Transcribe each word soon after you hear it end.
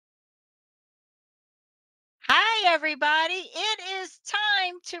everybody. It is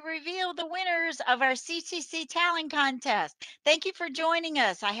time to reveal the winners of our CTC Talent Contest. Thank you for joining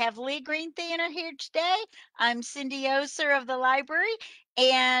us. I have Lee Greenthaner here today. I'm Cindy Oser of the library.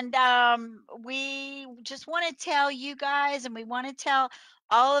 And we just want to tell you guys, and we want to tell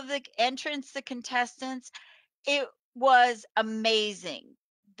all of the entrants, the contestants, it was amazing.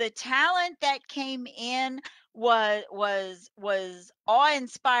 The talent that came in was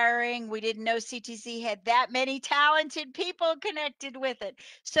awe-inspiring. We didn't know CTC had that many talented people connected with it.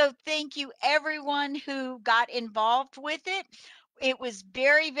 So thank you everyone who got involved with it. It was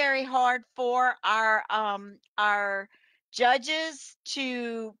very, very hard for our judges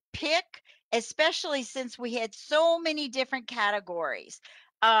to pick, especially since we had so many different categories,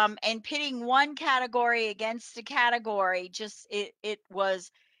 and pitting one category against a category, just it was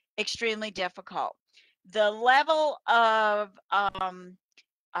extremely difficult. The level of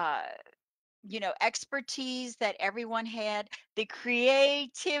uh, expertise that everyone had, the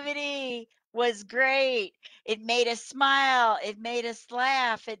creativity was great. It made us smile, it made us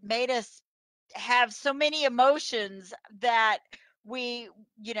laugh, it made us have so many emotions that we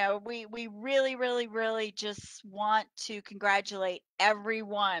we really, really, really just want to congratulate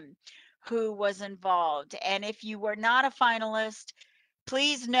everyone who was involved. And if you were not a finalist,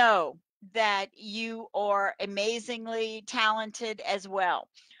 please know that you are amazingly talented as well.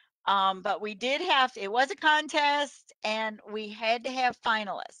 But we did have, it was a contest and we had to have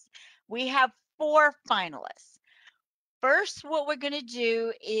finalists. We have 4 finalists. First, what we're going to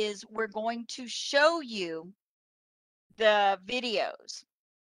do is we're going to show you the videos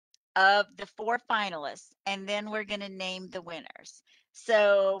of the 4 finalists, and then we're going to name the winners.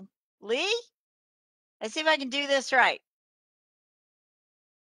 So, Lee, let's see if I can do this right.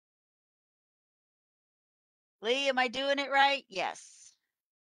 Lee, am I doing it right? Yes.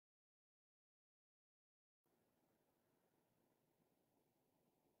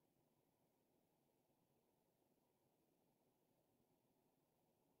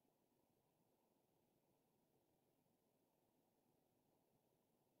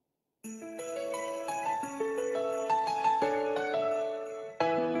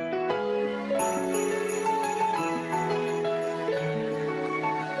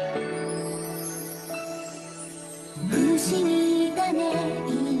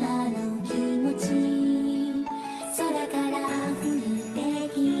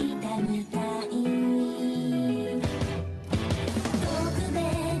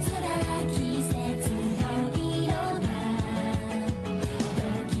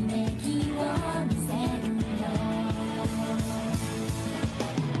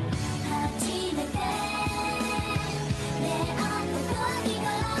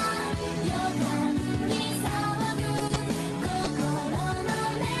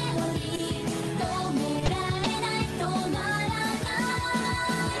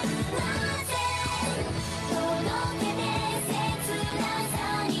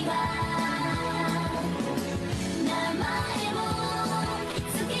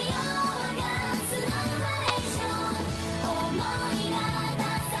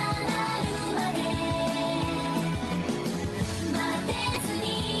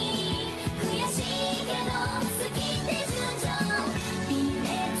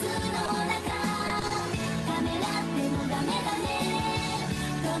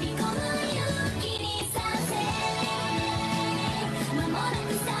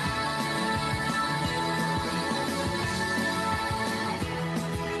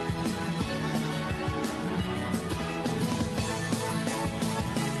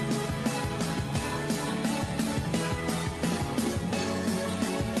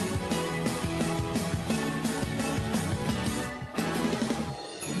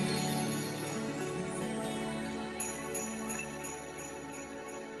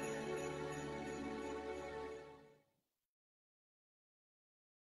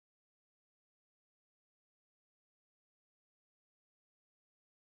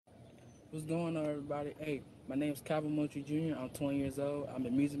 What's going on, everybody? Hey, my name is Calvin Montry Jr. I'm 20 years old. I'm a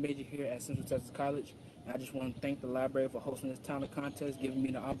music major here at Central Texas College. And I just want to thank the library for hosting this talent contest, giving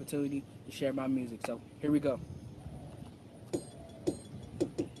me the opportunity to share my music. So here we go.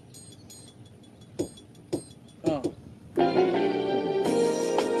 Uh.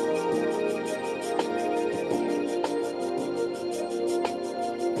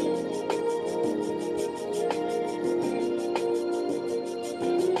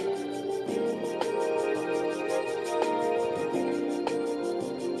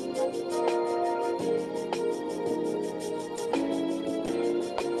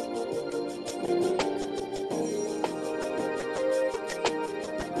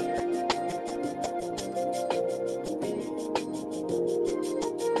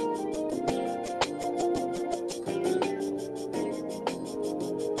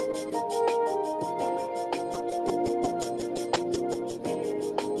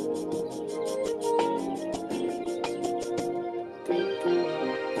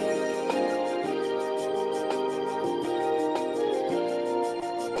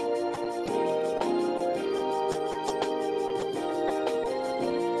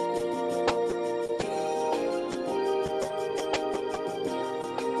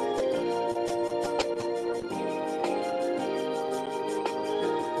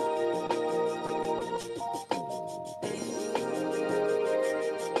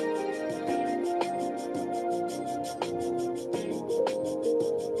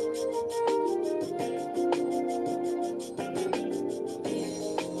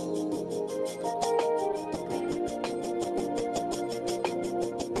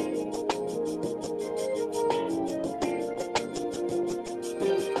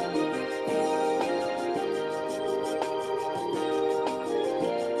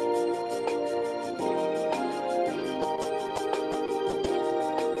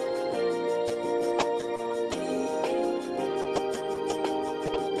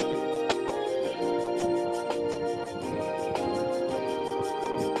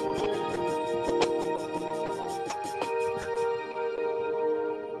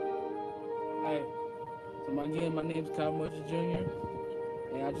 Again, my name is Kyle Mudge Jr.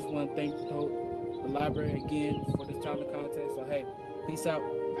 And I just want to thank the library again for this talent contest. So hey, peace out.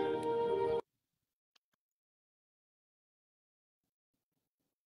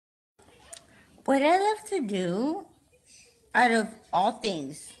 What I love to do, out of all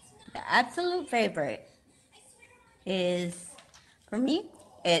things, the absolute favorite is, for me,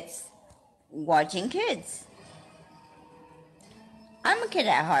 it's watching kids. I'm a kid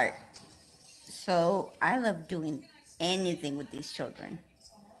at heart, so I love doing anything with these children.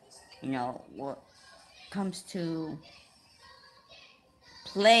 What comes to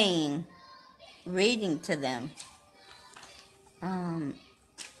playing, reading to them, um,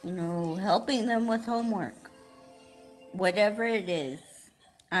 helping them with homework, whatever it is,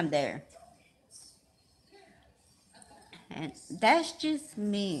 I'm there. And that's just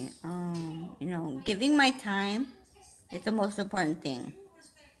me. Giving my time is the most important thing.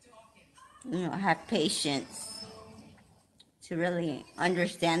 Have patience to really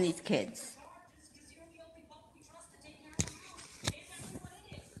understand these kids,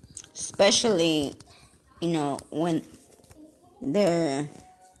 especially, when they're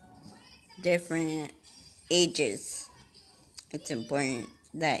different ages. It's important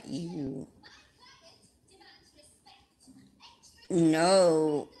that you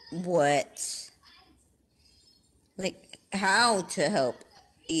know how to help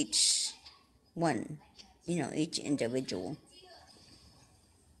each one, each individual.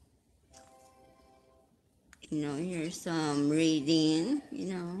 Here's some reading,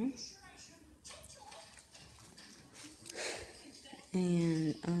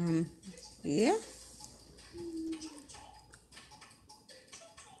 and yeah,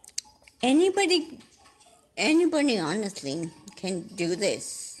 anybody, anybody honestly can do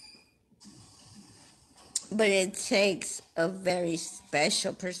this, but it takes a very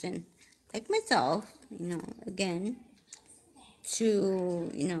special person like myself, again,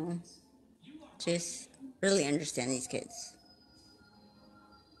 to, just really understand these kids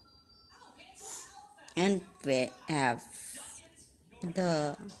and have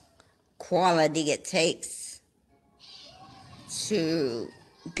the quality it takes to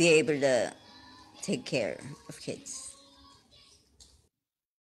be able to take care of kids.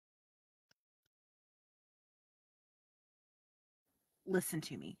 Listen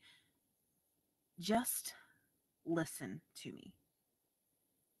to me. Just listen to me.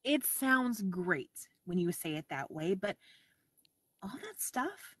 It sounds great when you say it that way, but all that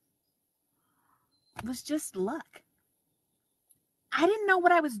stuff was just luck. I didn't know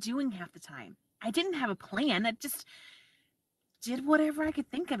what I was doing half the time. I didn't have a plan. I just did whatever I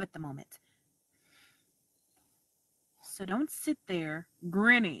could think of at the moment. So don't sit there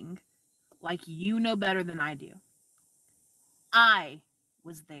grinning like you know better than I do. I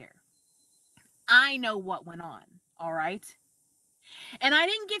was there. I know what went on, all right? And I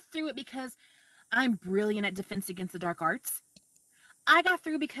didn't get through it because I'm brilliant at defense against the dark arts. I got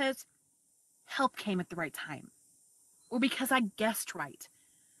through because help came at the right time, or because I guessed right.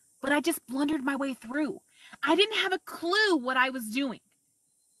 But I just blundered my way through. I didn't have a clue what I was doing.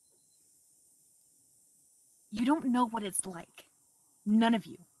 You don't know what it's like. None of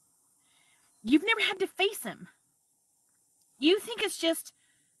you. You've never had to face him. You think it's just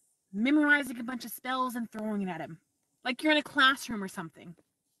memorizing a bunch of spells and throwing it at him, like you're in a classroom or something.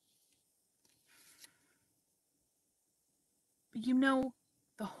 But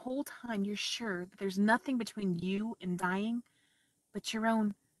the whole time you're sure that there's nothing between you and dying but your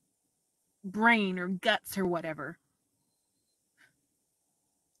own brain or guts or whatever.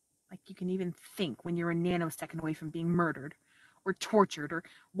 Like you can even think when you're a nanosecond away from being murdered or tortured or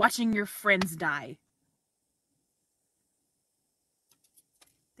watching your friends die.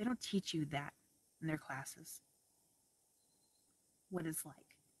 They don't teach you that in their classes. What it's like.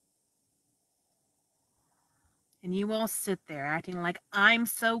 And you all sit there acting like I'm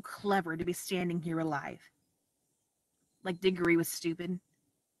so clever to be standing here alive. Like Diggory was stupid.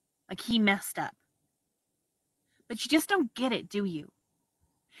 Like he messed up. But you just don't get it, do you?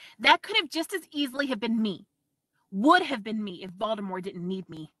 That could have just as easily have been me. Would have been me if Voldemort didn't need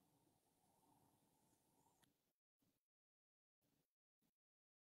me.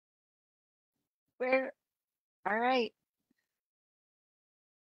 Where all right.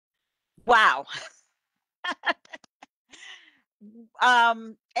 Wow.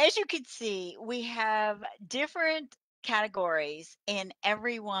 As you can see, we have different categories and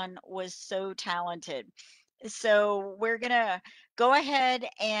everyone was so talented. So we're gonna go ahead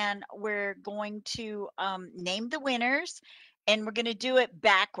and we're going to name the winners and we're gonna do it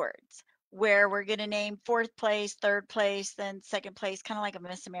backwards, where we're gonna name fourth place, third place, then second place, kind of like a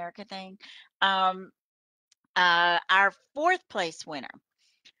Miss America thing. Um, Our fourth place winner.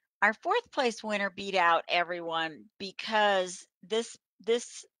 Our fourth place winner beat out everyone because this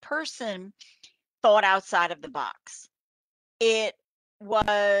person thought outside of the box. It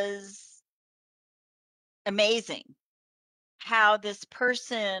was amazing how this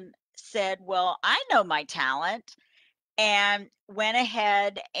person said, "Well, I know my talent," and went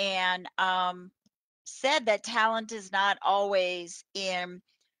ahead and said that talent is not always in,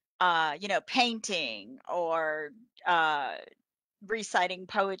 painting or uh, reciting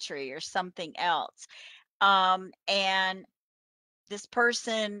poetry or something else. And this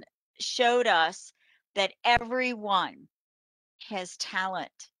person showed us that everyone has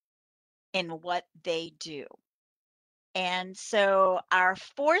talent in what they do. And so our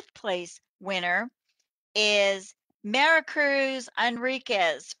fourth place winner is Maricruz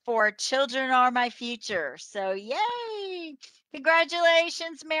Enriquez for Children Are My Future. So, yay!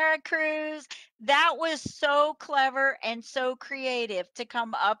 Congratulations, Maricruz. That was so clever and so creative to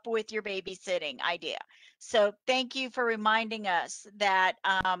come up with your babysitting idea. So, thank you for reminding us that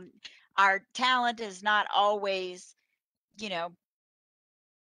our talent is not always, you know,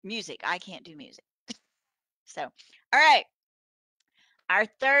 music. I can't do music. So, all right, our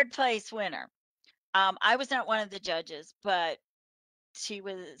third place winner. I was not one of the judges, but she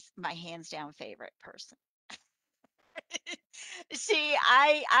was my hands down favorite person. See,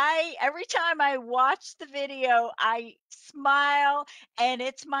 I every time I watch the video, I smile and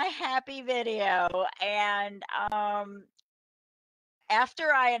it's my happy video. And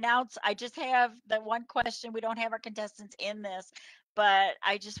after I announce, I just have the one question. We don't have our contestants in this, but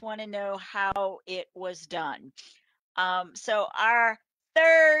I just want to know how it was done. So our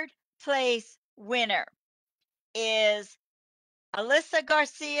third place winner is Alyssa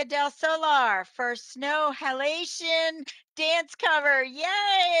Garcia del Solar for Snow Halation dance cover.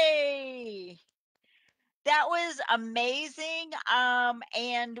 Yay! That was amazing.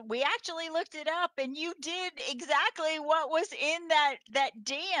 And we actually looked it up and you did exactly what was in that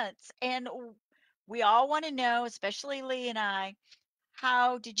dance. And we all want to know, especially Lee and I,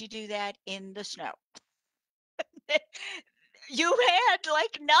 how did you do that in the snow? You had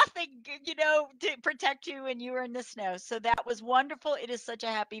like nothing, to protect you when you were in the snow. So that was wonderful. It is such a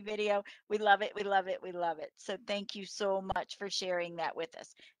happy video. We love it. We love it. We love it. So thank you so much for sharing that with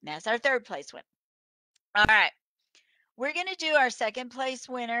us. And that's our third place winner. All right. We're going to do our second place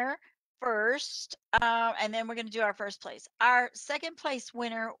winner first, and then we're going to do our first place. Our second place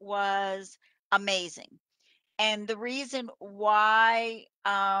winner was amazing. And the reason why,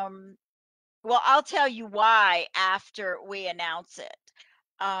 well, I'll tell you why after we announce it.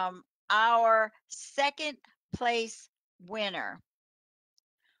 Um, our second place winner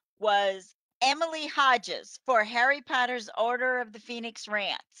was Emily Hodges for Harry Potter's Order of the Phoenix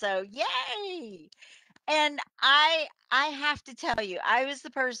Rant. So, yay! And I have to tell you, I was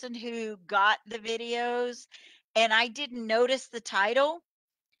the person who got the videos and I didn't notice the title.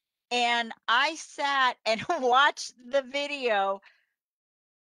 And I sat and watched the video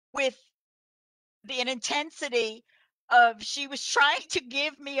with an intensity of she was trying to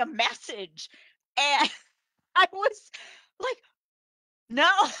give me a message. And I was like, no,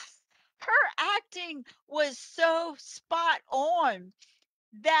 her acting was so spot on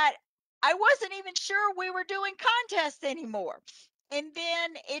that I wasn't even sure we were doing contests anymore. And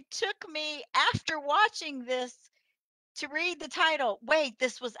then it took me after watching this to read the title. Wait,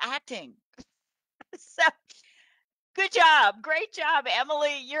 this was acting. So good job. Great job,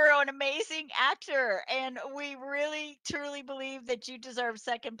 Emily. You're an amazing actor. And we really truly believe that you deserve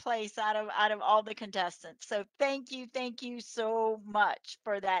second place out of all the contestants. So thank you so much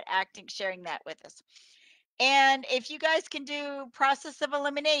for that acting, sharing that with us. And if you guys can do process of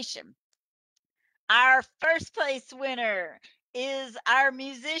elimination, our first place winner is our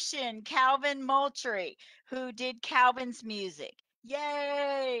musician, Calvin Moultrie, who did Calvin's music.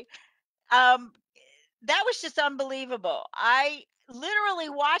 Yay! Um, that was just unbelievable. I literally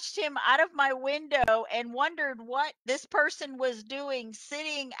watched him out of my window and wondered what this person was doing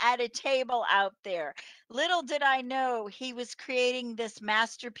sitting at a table out there. Little did I know he was creating this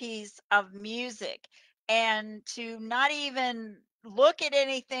masterpiece of music, and to not even look at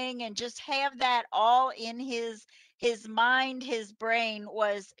anything and just have that all in his mind, his brain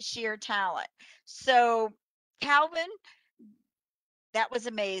was sheer talent. So, Calvin, that was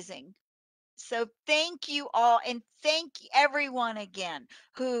amazing. So thank you all, and thank everyone again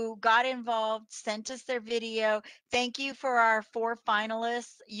who got involved, sent us their video. Thank you for our 4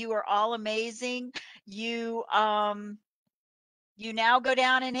 finalists. You are all amazing. you now go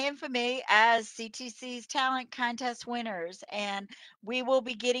down in infamy as CTC's Talent Contest winners, and we will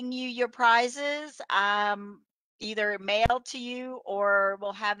be getting you your prizes, either mailed to you or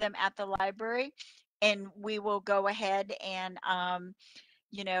we'll have them at the library, and we will go ahead and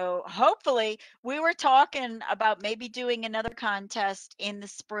hopefully we were talking about maybe doing another contest in the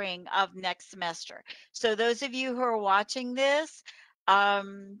spring of next semester. So those of you who are watching this,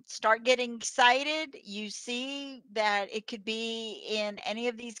 start getting excited. You see that it could be in any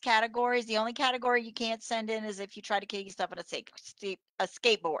of these categories. The only category you can't send in is if you try to kill yourself on a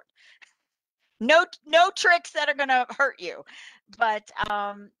skateboard. No tricks that are going to hurt you. But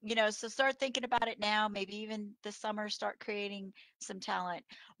so start thinking about it now, maybe even this summer start creating some talent.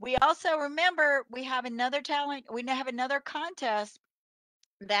 We also remember we have another contest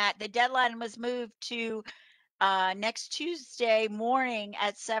that the deadline was moved to next Tuesday morning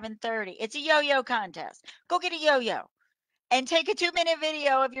at 7:30. It's a yo-yo contest. Go get a yo-yo and take a 2-minute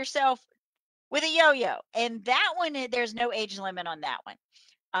video of yourself with a yo-yo. And that one, there's no age limit on that one.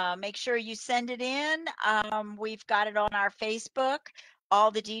 Make sure you send it in. We've got it on our Facebook. All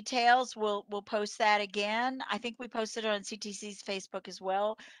the details, we'll post that again. I think we posted it on CTC's Facebook as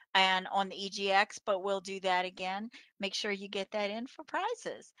well and on the EGX, but we'll do that again. Make sure you get that in for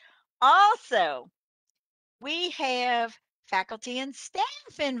prizes. Also, we have faculty and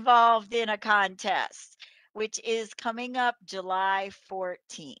staff involved in a contest, which is coming up July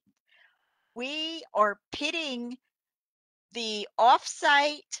 14th. We are pitting the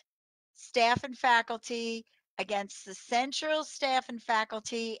offsite staff and faculty against the central staff and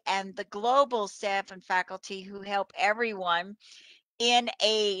faculty and the global staff and faculty who help everyone in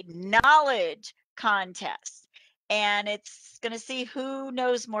a knowledge contest. And it's going to see who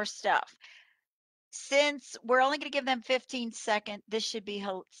knows more stuff. Since we're only going to give them 15 seconds, this should be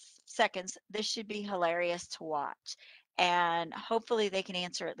hilarious to watch. And hopefully they can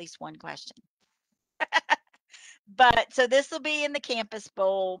answer at least one question. But so this will be in the Campus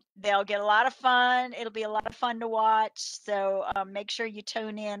Bowl. They'll get a lot of fun. It'll be a lot of fun to watch. So make sure you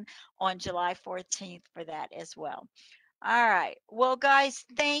tune in on July 14th for that as well. All right. Well, guys,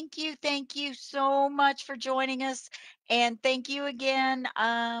 thank you. Thank you so much for joining us. And thank you again,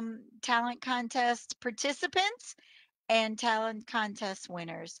 talent contest participants and talent contest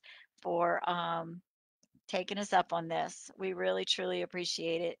winners for taking us up on this. We really, truly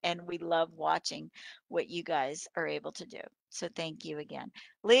appreciate it. And we love watching what you guys are able to do. So thank you again.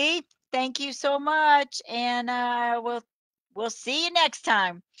 Lee, thank you so much. And we'll see you next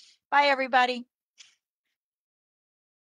time. Bye, everybody.